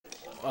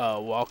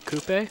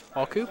Walcoop?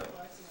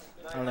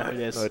 I don't know who it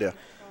is. No idea.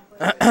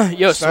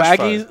 Yo, Smash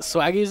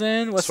Swaggy's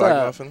in. What's Swag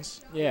up?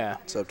 Muffins. Yeah.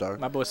 What's up, dog?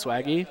 My boy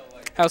Swaggy.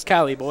 How's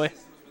Cali, boy?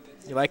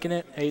 You liking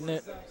it? Hating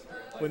it?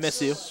 We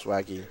miss you.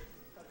 Swaggy.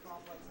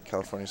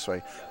 California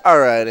swag. All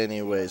right,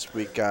 anyways,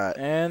 we got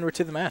And we're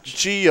to the match.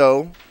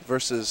 Geo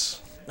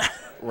versus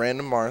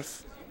Random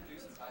Marth.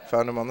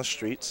 Found him on the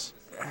streets.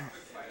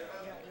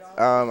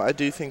 I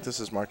do think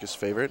this is Marcus'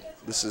 favorite.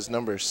 This is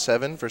number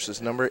 7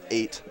 versus number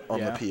 8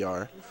 on the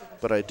PR.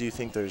 But I do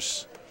think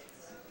there's,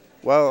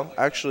 well,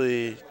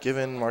 actually,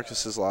 given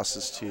Marcus's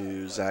losses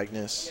to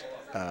Zagnus,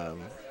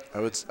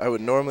 I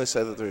would normally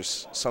say that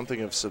there's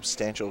something of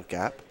substantial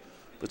gap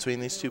between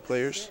these two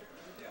players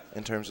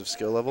in terms of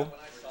skill level.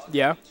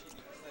 Yeah.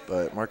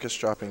 But Marcus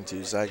dropping to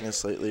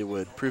Zagnus lately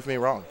would prove me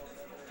wrong.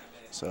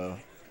 So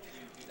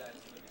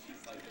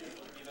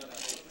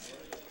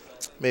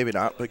maybe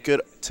not, but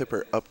good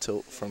tipper up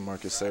tilt from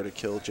Marcus there to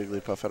kill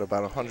Jigglypuff at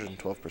about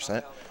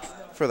 112%.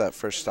 For that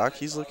first stock,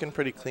 he's looking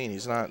pretty clean.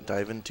 He's not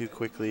diving too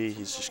quickly.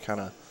 He's just kind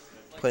of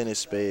playing his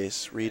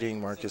space, reading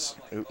Marcus.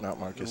 Oop, not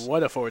Marcus.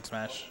 What a forward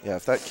smash. Yeah,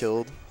 if that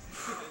killed.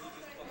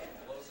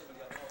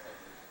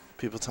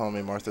 People telling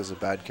me Martha's a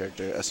bad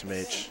character,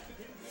 SMH.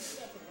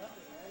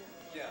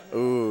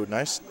 Ooh,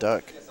 nice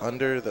duck.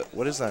 Under the,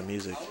 what is that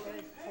music?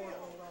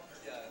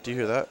 Do you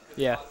hear that?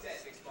 Yeah.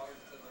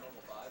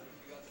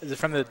 Is it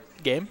from the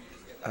game?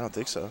 I don't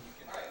think so.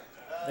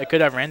 It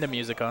could have random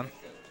music on.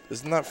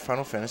 Isn't that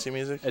Final Fantasy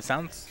music? It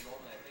sounds.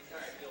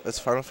 That's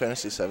Final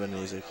Fantasy 7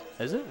 music.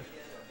 Is it?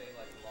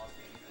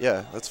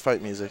 Yeah, that's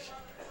fight music.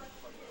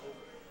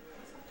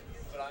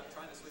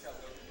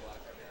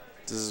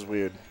 This is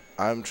weird.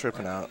 I'm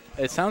tripping out.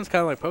 It sounds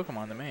kind of like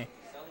Pokemon to me.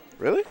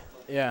 Really?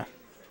 Yeah.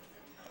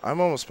 I'm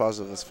almost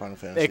positive it's Final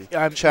Fantasy.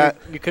 Chat.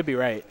 You could be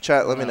right.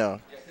 Chat, let me know.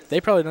 They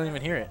probably don't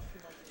even hear it.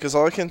 Because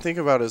all I can think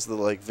about is the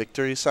like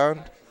victory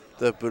sound.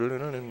 The.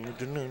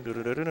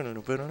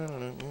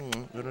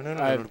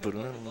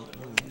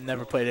 I've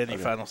never played any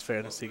Final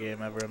Fantasy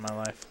game ever in my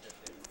life.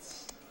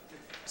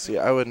 See,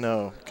 I would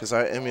know because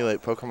I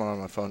emulate Pokemon on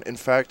my phone. In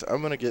fact,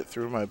 I'm gonna get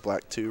through my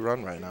Black 2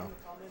 run right now.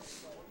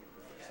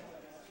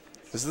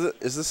 Is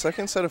the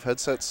second set of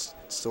headsets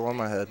still on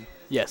my head?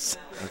 Yes.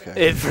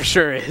 Okay. It for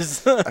sure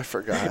is. I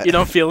forgot. You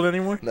don't feel it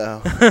anymore?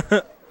 No.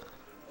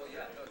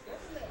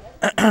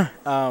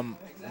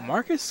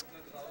 Marcus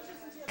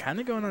kind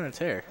of going on a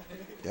tear.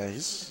 Yeah,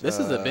 he's. This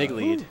is a big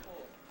lead.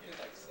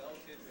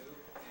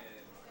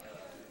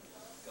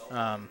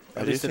 At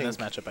least in this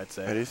matchup, I'd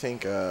say. I do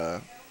think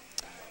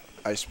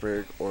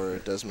Iceberg or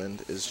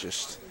Desmond is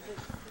just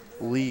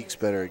leagues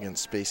better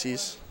against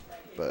Spaceys,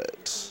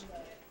 but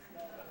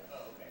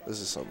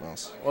this is something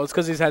else. Well, it's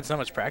because he's had so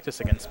much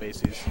practice against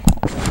Spaceys.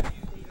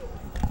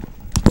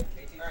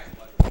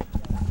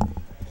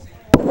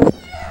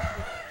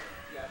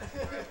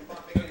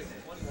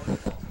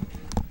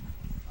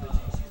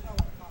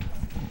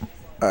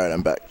 All right,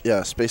 I'm back. Yeah,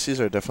 Spaceys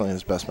are definitely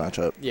his best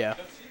matchup. Yeah.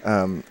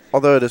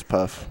 Although it is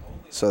Puff,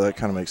 so that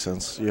kind of makes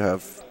sense. You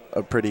have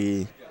a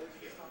pretty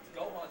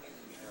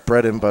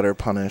bread and butter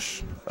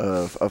punish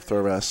of up throw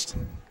rest,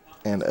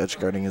 and edge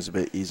guarding is a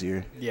bit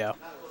easier. Yeah.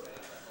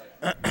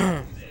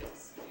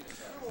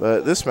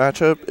 But this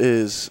matchup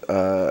is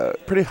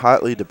pretty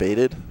hotly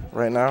debated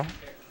right now.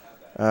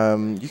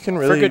 You can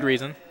really, for good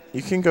reason.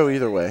 You can go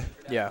either way.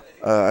 Yeah.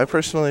 I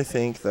personally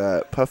think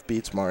that Puff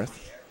beats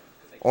Marth,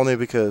 only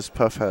because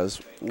Puff has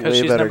way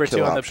she's better number kill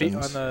 2 on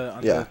options.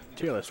 the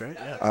tier list, right?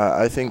 Yeah.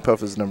 I think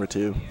Puff is number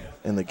 2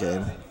 in the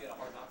game.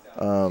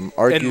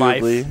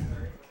 Arguably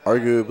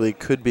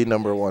could be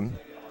number 1.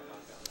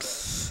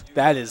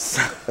 That is.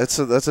 That's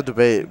a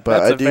debate,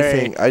 but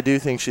I do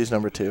think she's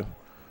number 2.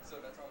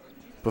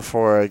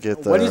 Before I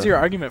get the. What is your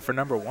argument for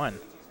number 1?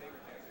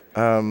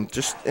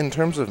 Just in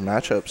terms of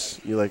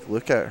matchups, you like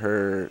look at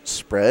her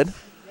spread,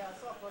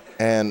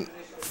 and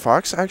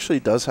Fox actually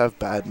does have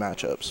bad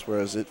matchups,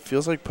 whereas it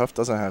feels like Puff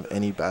doesn't have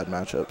any bad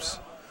matchups.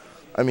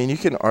 I mean, you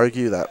can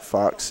argue that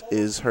Fox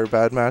is her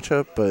bad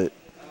matchup, but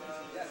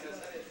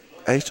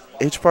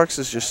H-Box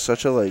is just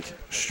such a like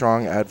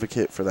strong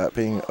advocate for that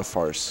being a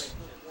farce,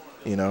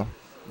 you know?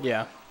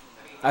 Yeah.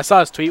 I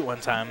saw his tweet one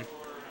time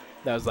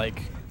that was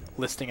like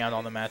listing out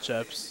all the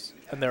matchups,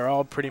 and they're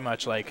all pretty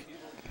much like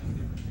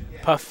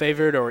Puff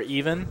favored or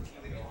even,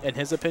 in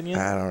his opinion.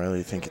 I don't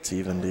really think it's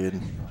even,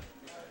 dude.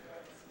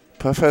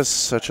 Puff has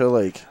such a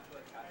like.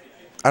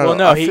 I don't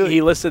know. No,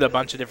 he listed a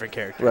bunch of different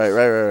characters. Right.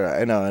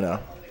 I know.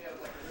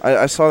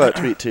 I saw that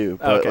tweet too,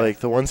 but like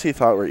the ones he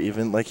thought were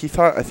even, like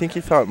I think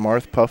he thought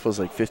Marth Puff was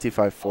like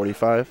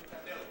 55-45,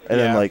 and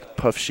then like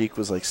Puff Sheik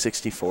was like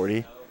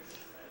 60-40.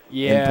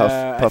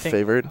 Yeah, Puff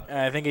favored.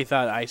 I think he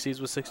thought Icy's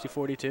was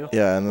 60-40 too.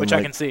 Yeah, and then which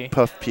I can see.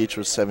 Puff Peach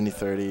was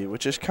 70-30,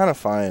 which is kind of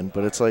fine,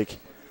 but it's like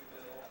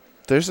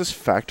there's this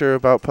factor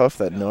about Puff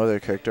that no other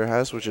character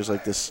has, which is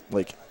like this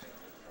like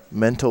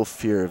mental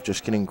fear of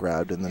just getting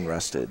grabbed and then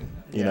rested.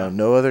 You know,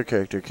 no other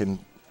character can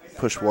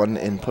push one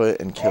input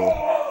and kill.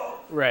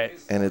 Right.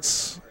 And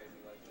it's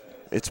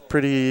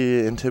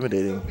pretty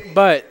intimidating.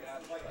 But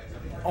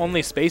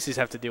only Spaceys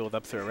have to deal with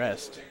up through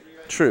rest.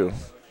 True,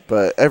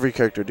 but every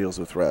character deals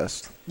with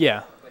rest.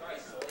 Yeah.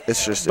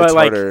 It's just But, it's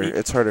like, harder.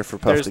 It's harder for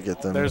Puff to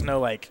get them. There's no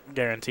like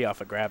guarantee off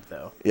a grab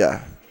though.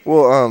 Yeah.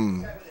 Well,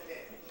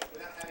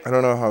 I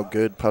don't know how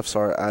good Puffs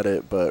are at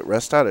it, but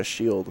rest out of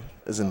shield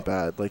isn't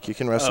bad. Like you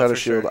can rest out of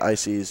shield,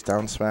 ices,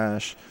 down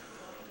smash.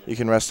 You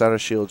can rest out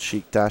of shield,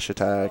 Sheik dash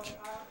attack.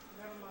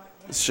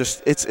 It's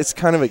just it's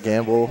kind of a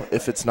gamble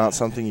if it's not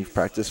something you've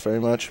practiced very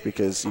much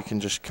because you can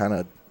just kind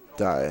of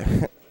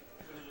die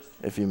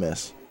if you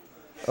miss.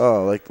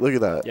 Oh, like look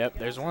at that. Yep,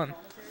 there's one.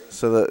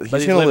 So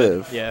he's gonna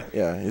live. Yeah.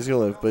 Yeah, he's gonna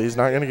live, but he's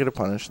not gonna get a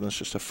punish, and that's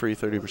just a free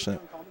 30%.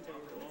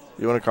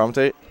 You want to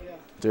commentate?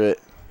 Do it.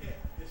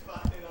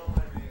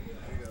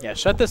 Yeah,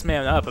 shut this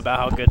man up about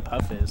how good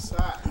Puff is.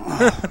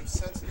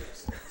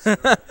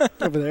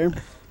 Over there.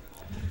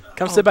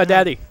 Come sit by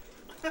Daddy.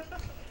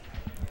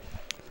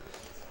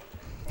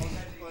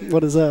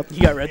 What is up?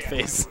 You got red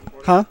face.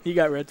 Huh? You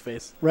got red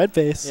face. Red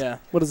face? Yeah.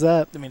 What is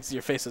that? That means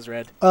your face is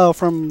red. Oh,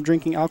 from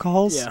drinking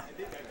alcohols? Yeah.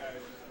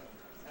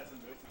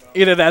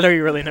 Either that or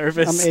you're really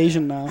nervous. I'm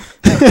Asian now.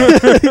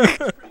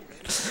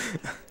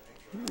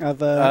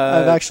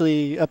 I've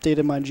actually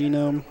updated my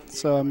genome,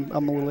 so I'm a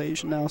little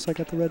Asian now. So I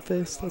got the red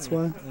face. That's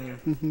why.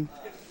 Mm-hmm.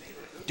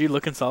 Dude,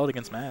 looking solid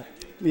against Matt.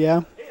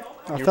 Yeah,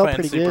 I You're felt playing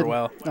pretty super good.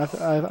 well.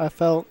 I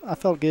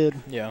felt good.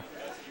 Yeah.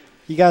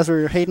 You guys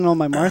were hating on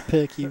my Marth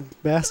pick, you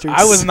bastards.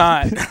 I was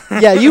not.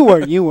 Yeah, you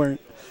weren't. You weren't.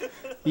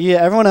 Yeah,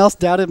 everyone else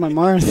doubted my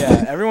Marth.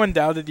 Yeah, everyone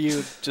doubted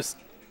you. Just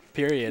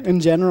period. In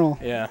general.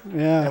 Yeah.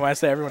 Yeah. And when I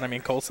say everyone, I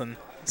mean Coulson.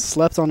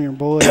 Slept on your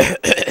boy.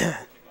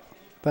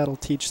 That'll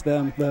teach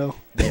them, though.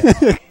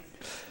 Yeah.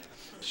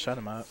 Shut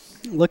him up.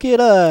 Look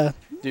at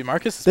Dude,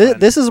 Marcus.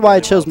 This is why I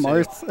really chose well,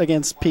 Marth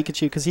against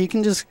Pikachu, because he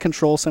can just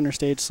control center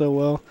stage so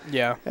well.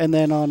 Yeah. And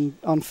then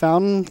on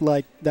Fountain,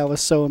 like that was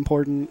so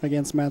important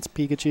against Matt's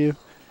Pikachu.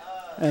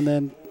 And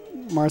then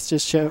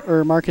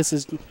Marth Marcus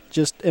is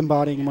just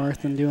embodying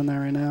Marth and doing that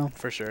right now.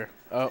 For sure.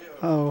 Oh.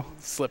 Oh.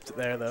 Slipped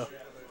there though.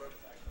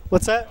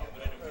 What's that?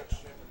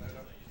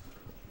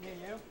 Me and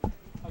you?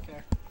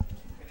 Okay.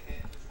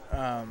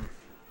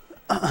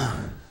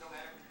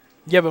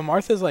 Yeah, but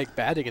Martha's like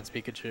bad against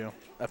Pikachu,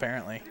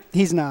 apparently.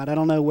 He's not. I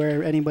don't know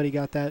where anybody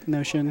got that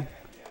notion.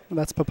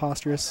 That's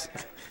preposterous.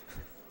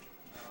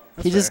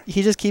 He just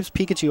keeps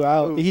Pikachu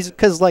out. Ooh.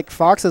 Because like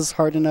Fox is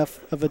hard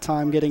enough of a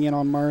time getting in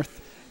on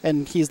Marth,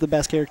 and he's the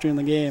best character in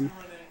the game.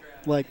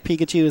 Like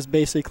Pikachu is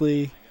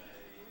basically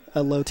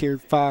a low tier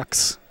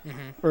Fox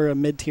or a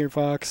mid tier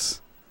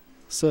Fox.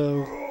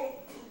 So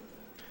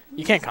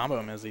you can't combo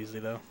him as easy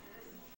though.